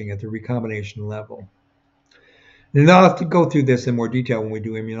switching at the recombination level. And I'll have to go through this in more detail when we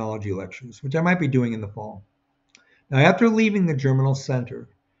do immunology lectures, which I might be doing in the fall. Now, after leaving the germinal center,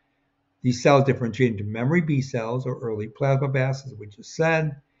 these cells differentiate into memory B cells or early plasmablasts, as we just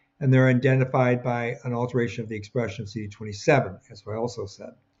said, and they're identified by an alteration of the expression of CD27, as I also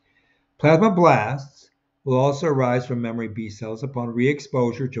said. Plasmablasts will also arise from memory B cells upon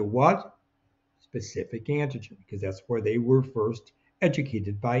re-exposure to what? Specific antigen, because that's where they were first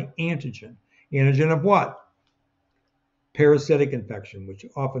educated by antigen. Antigen of what? Parasitic infection, which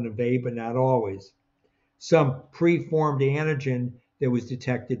often evade but not always. some preformed antigen that was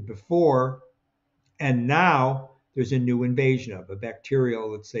detected before, and now there's a new invasion of a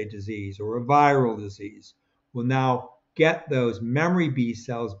bacterial, let's say, disease or a viral disease, will now get those memory B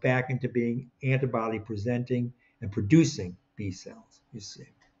cells back into being antibody presenting and producing B cells, you see.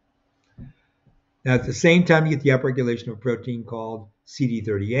 Now, at the same time, you get the upregulation of a protein called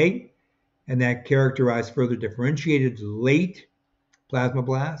CD38, and that characterized further differentiated late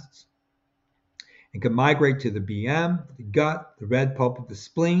plasmablasts and can migrate to the BM, the gut, the red pulp of the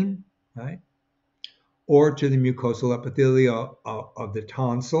spleen, right? Or to the mucosal epithelia of the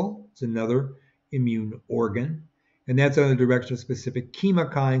tonsil. It's another immune organ. And that's under the direction of specific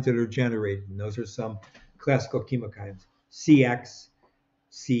chemokines that are generated. And those are some classical chemokines: CX,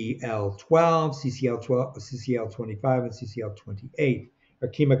 CL12, CCL12, CCL25, and CCL28. Our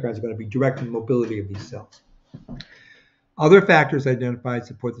chemokines are going to be directing the mobility of these cells. Other factors identified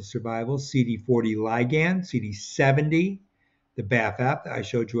support the survival: CD40 ligand, CD70, the BAFF that I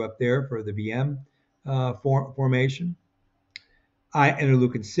showed you up there for the VM formation,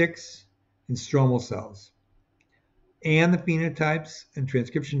 interleukin 6, and stromal cells. And the phenotypes and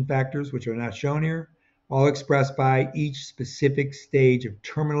transcription factors, which are not shown here, all expressed by each specific stage of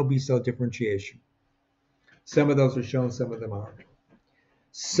terminal B cell differentiation. Some of those are shown, some of them aren't.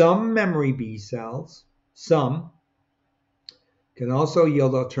 Some memory B cells, some, can also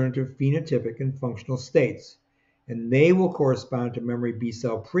yield alternative phenotypic and functional states, and they will correspond to memory B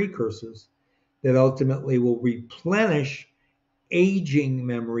cell precursors that ultimately will replenish aging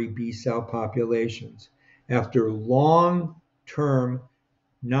memory B cell populations after long-term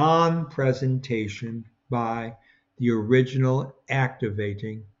non-presentation by the original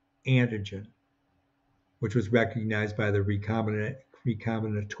activating antigen, which was recognized by the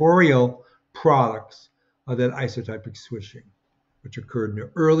recombinatorial products of that isotypic switching, which occurred in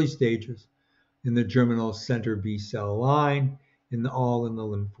the early stages in the germinal center B cell line, all in the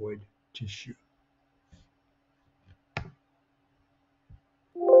lymphoid tissue.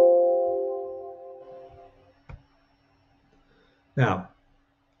 Now,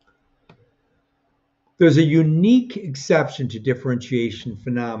 there's a unique exception to differentiation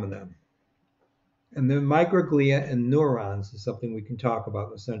phenomena, and the microglia and neurons is something we can talk about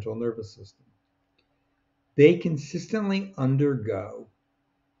in the central nervous system. They consistently undergo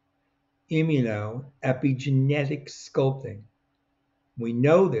immunoepigenetic sculpting. We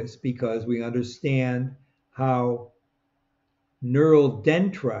know this because we understand how neural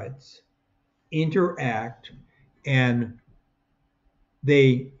dendrites interact and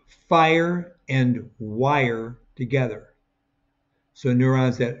they fire and wire together. So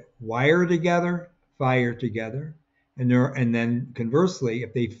neurons that wire together, fire together, and then conversely,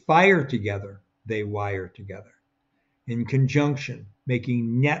 if they fire together, they wire together in conjunction,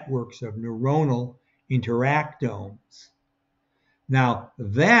 making networks of neuronal interactomes. Now,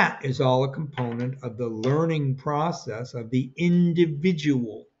 that is all a component of the learning process of the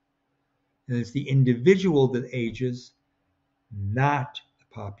individual. And it's the individual that ages, not the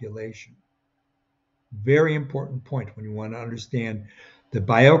population. Very important point when you want to understand the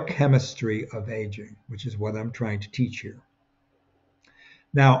biochemistry of aging, which is what I'm trying to teach here.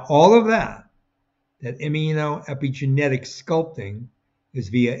 Now, all of that immunoepigenetic sculpting is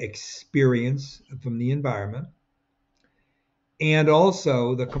via experience from the environment, and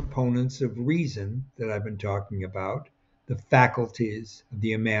also the components of reason that I've been talking about, the faculties of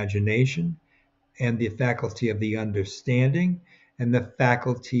the imagination, and the faculty of the understanding, and the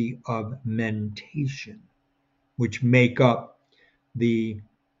faculty of mentation, which make up the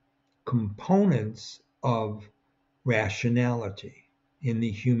components of rationality in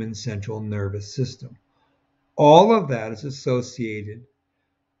the human central nervous system. All of that is associated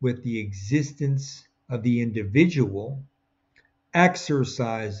with the existence of the individual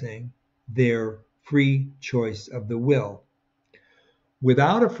exercising their free choice of the will.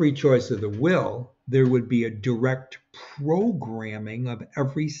 Without a free choice of the will, there would be a direct programming of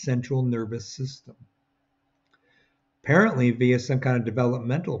every central nervous system, apparently via some kind of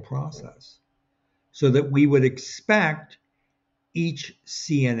developmental process, so that we would expect each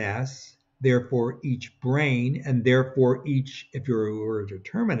CNS, therefore each brain, and therefore each, if you were a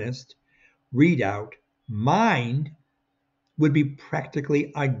determinist, readout, mind, would be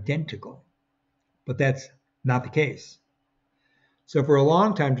practically identical. But that's not the case. So for a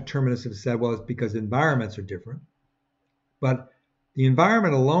long time, determinists have said, well, it's because environments are different. But the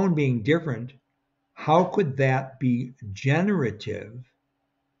environment alone being different, how could that be generative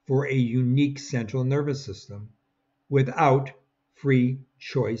for a unique central nervous system without free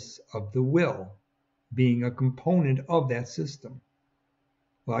choice of the will being a component of that system?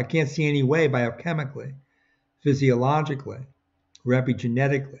 Well, I can't see any way biochemically physiologically or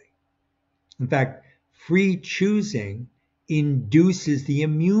epigenetically. In fact, free choosing induces the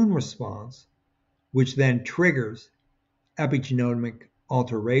immune response, which then triggers epigenomic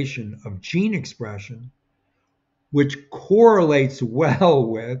alteration of gene expression, which correlates well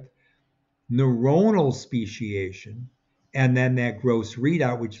with neuronal speciation, and then that gross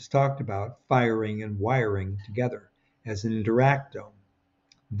readout we just talked about, firing and wiring together as an interactome.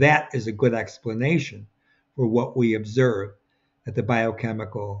 That is a good explanation for what we observe at the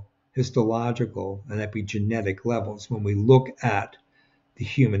biochemical, histological, and epigenetic levels when we look at the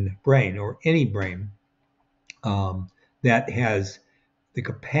human brain or any brain that has the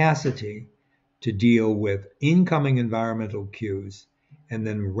capacity to deal with incoming environmental cues and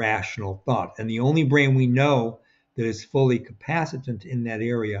then rational thought. And the only brain we know that is fully capacitant in that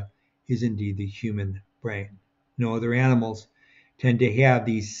area is indeed the human brain. No other animals tend to have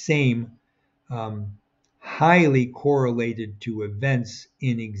these same highly correlated to events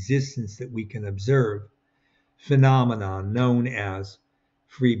in existence that we can observe phenomenon known as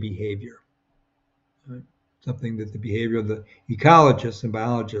free behavior. Right? Something that the behavior of the ecologists and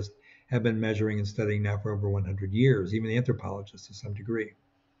biologists have been measuring and studying now for over 100 years, even the anthropologists to some degree.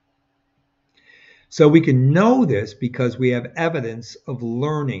 So we can know this because we have evidence of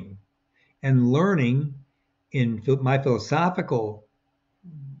learning. And learning, in my philosophical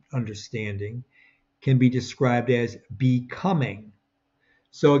understanding, can be described as becoming.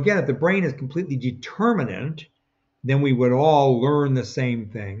 So again, if the brain is completely determinate, then we would all learn the same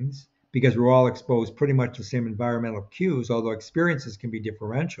things because we're all exposed pretty much to the same environmental cues, although experiences can be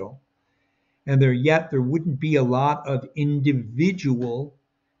differential. And there wouldn't be a lot of individual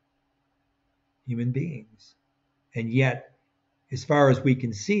human beings. And yet, as far as we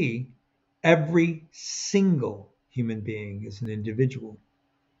can see, every single human being is an individual,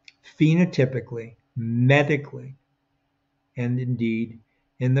 phenotypically, medically, and indeed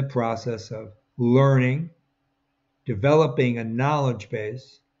in the process of learning, developing a knowledge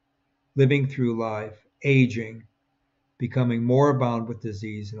base, living through life, aging, becoming more bound with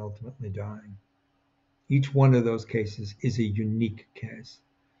disease, and ultimately dying. Each one of those cases is a unique case.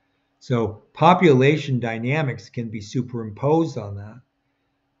 So population dynamics can be superimposed on that,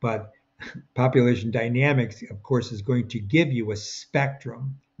 but population dynamics, of course, is going to give you a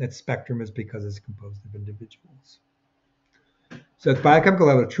spectrum. That spectrum is because it's composed of individuals. So at the biochemical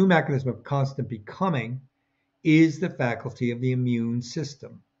level, a true mechanism of constant becoming is the faculty of the immune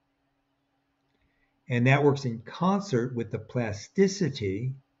system. And that works in concert with the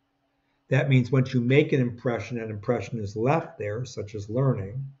plasticity. That means once you make an impression is left there, such as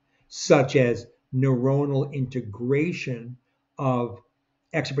learning, such as neuronal integration of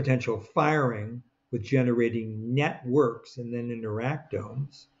extrapotential firing with generating networks and then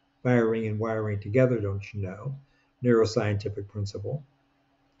interactomes, firing and wiring together, don't you know? Neuroscientific principle.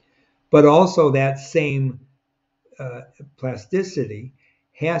 But also that same plasticity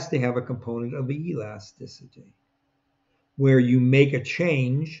has to have a component of elasticity, where you make a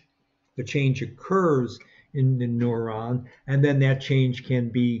change, the change occurs in the neuron, and then that change can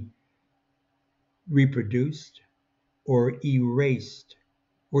be reproduced or erased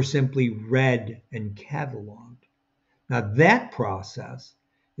or simply read and cataloged. Now, that process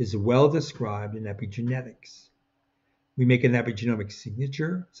is well described in epigenetics. We make an epigenomic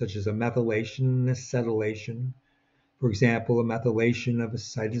signature, such as a methylation and acetylation. For example, a methylation of a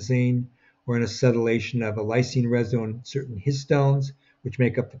cytosine or an acetylation of a lysine residue on certain histones, which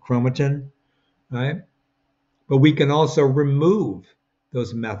make up the chromatin, right? But we can also remove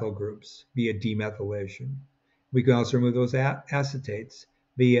those methyl groups via demethylation. We can also remove those acetates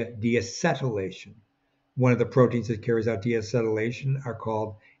via deacetylation. One of the proteins that carries out deacetylation are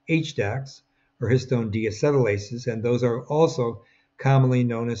called HDACs, or histone deacetylases, and those are also commonly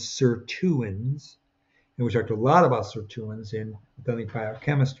known as sirtuins. And we talked a lot about sirtuins in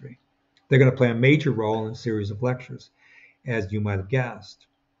biochemistry. They're going to play a major role in a series of lectures, as you might have guessed.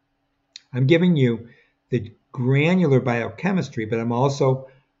 I'm giving you the granular biochemistry, but I'm also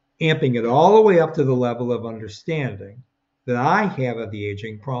amping it all the way up to the level of understanding that I have of the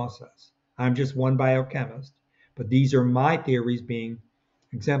aging process. I'm just one biochemist, but these are my theories being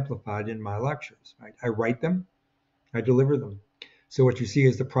exemplified in my lectures. Right? I write them, I deliver them. So what you see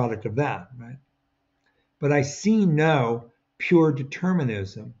is the product of that, right? But I see no pure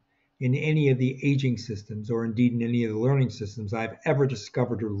determinism in any of the aging systems, or indeed in any of the learning systems I've ever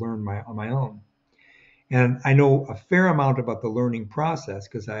discovered or learned on my own. And I know a fair amount about the learning process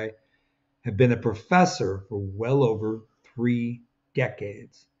because I have been a professor for well over 3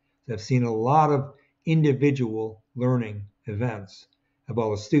 decades. So I've seen a lot of individual learning events of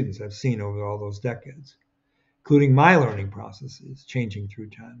all the students I've seen over all those decades. including my learning processes changing through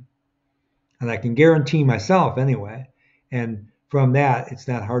time. And I can guarantee myself anyway. And from that, it's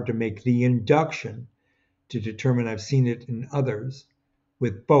not hard to make the induction to determine I've seen it in others,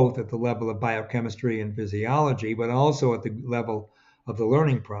 with both at the level of biochemistry and physiology, but also at the level of the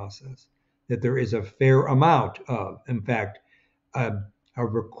learning process, that there is a fair amount of, in fact, a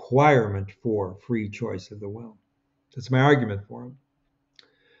requirement for free choice of the will. That's my argument for it.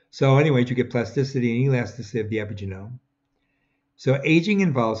 So anyway, to get plasticity and elasticity of the epigenome. So aging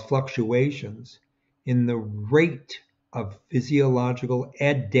involves fluctuations in the rate of physiological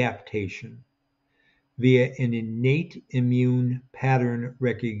adaptation via an innate immune pattern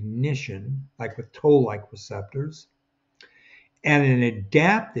recognition, like with toll-like receptors, and an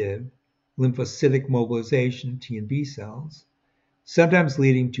adaptive lymphocytic mobilization, T and B cells, sometimes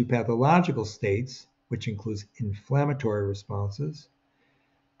leading to pathological states, which includes inflammatory responses,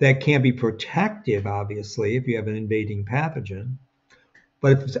 that can be protective, obviously, if you have an invading pathogen,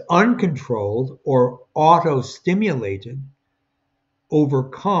 but if it's uncontrolled or auto-stimulated,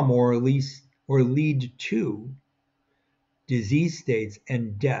 overcome or at least or lead to disease states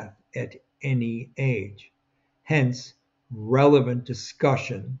and death at any age. Hence, relevant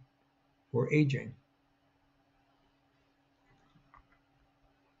discussion for aging.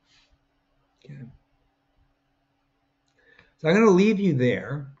 Okay. So I'm going to leave you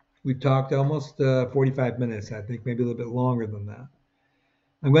there. We've talked almost 45 minutes, I think, maybe a little bit longer than that.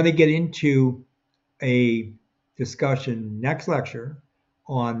 I'm going to get into a discussion next lecture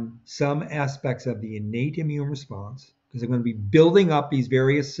on some aspects of the innate immune response, because I'm going to be building up these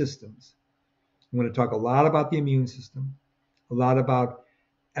various systems. I'm going to talk a lot about the immune system, a lot about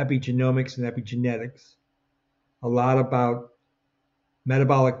epigenomics and epigenetics, a lot about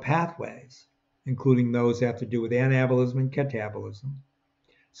metabolic pathways, including those that have to do with anabolism and catabolism.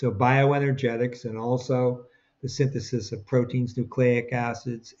 So bioenergetics, and also the synthesis of proteins, nucleic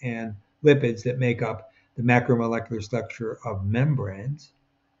acids, and lipids that make up the macromolecular structure of membranes.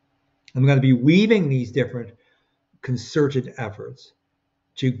 I'm going to be weaving these different concerted efforts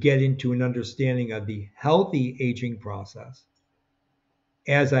to get into an understanding of the healthy aging process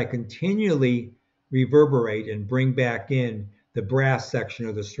as I continually reverberate and bring back in the brass section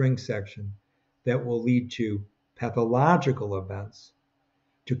or the string section that will lead to pathological events,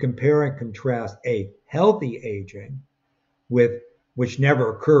 to compare and contrast a healthy aging with, which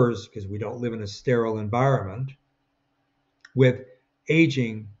never occurs because we don't live in a sterile environment, with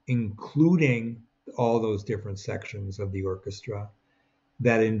aging including all those different sections of the orchestra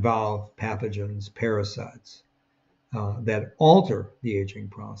that involve pathogens, parasites, that alter the aging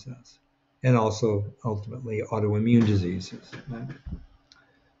process, and also ultimately autoimmune diseases. Right?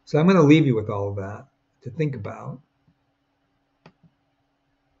 So I'm going to leave you with all of that to think about.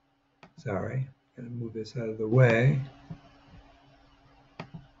 Sorry, I'm going to move this out of the way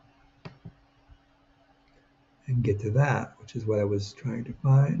and get to that, which is what I was trying to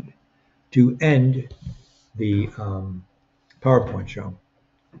find to end the PowerPoint show.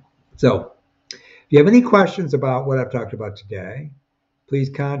 So if you have any questions about what I've talked about today, please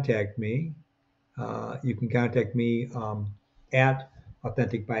contact me. You can contact me at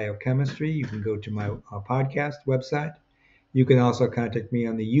Authentic Biochemistry. You can go to my podcast website. You can also contact me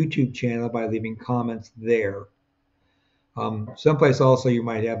on the YouTube channel by leaving comments there. Someplace also you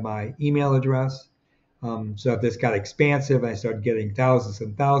might have my email address. So if this got expansive and I started getting thousands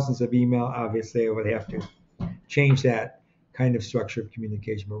and thousands of email, obviously I would have to change that kind of structure of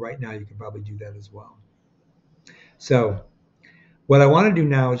communication. But right now you can probably do that as well. So what I want to do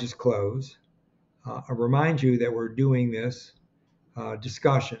now is just close. I'll remind you that we're doing this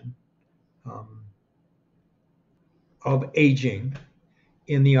discussion of aging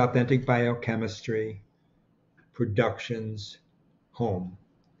in the Authentic Biochemistry Productions home.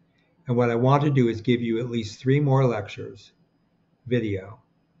 And what I want to do is give you at least 3 more lectures, video,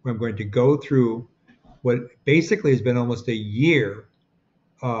 where I'm going to go through what basically has been almost a year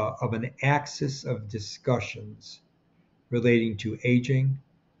of an axis of discussions relating to aging,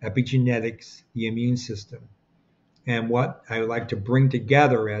 epigenetics, the immune system, and what I would like to bring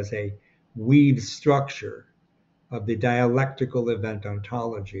together as a weave structure of the dialectical event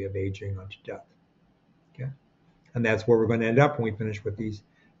ontology of aging unto death. Okay? And that's where we're going to end up when we finish with these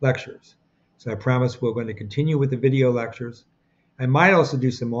lectures. So I promise we're going to continue with the video lectures. I might also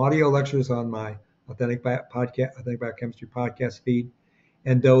do some audio lectures on my Authentic Biochemistry podcast feed,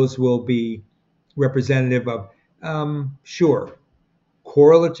 and those will be representative of,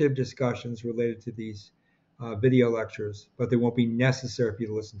 correlative discussions related to these video lectures, but they won't be necessary for you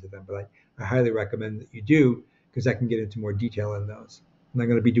to listen to them. But I highly recommend that you do, because I can get into more detail in those. And I'm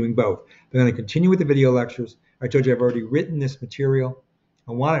going to be doing both. They're going to continue with the video lectures. I told you I've already written this material.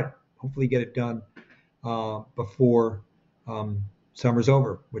 I want to hopefully get it done before summer's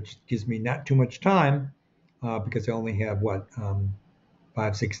over, which gives me not too much time because I only have,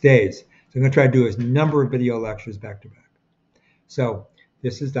 5, 6 days. So I'm going to try to do a number of video lectures back to back. So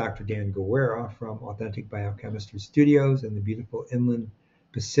this is Dr. Dan Guerra from Authentic Biochemistry Studios in the beautiful inland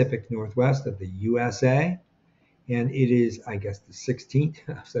Pacific Northwest of the USA. And it is, I guess, the 16th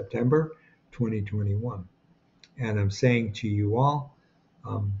of September, 2021. And I'm saying to you all,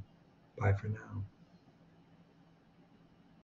 bye for now.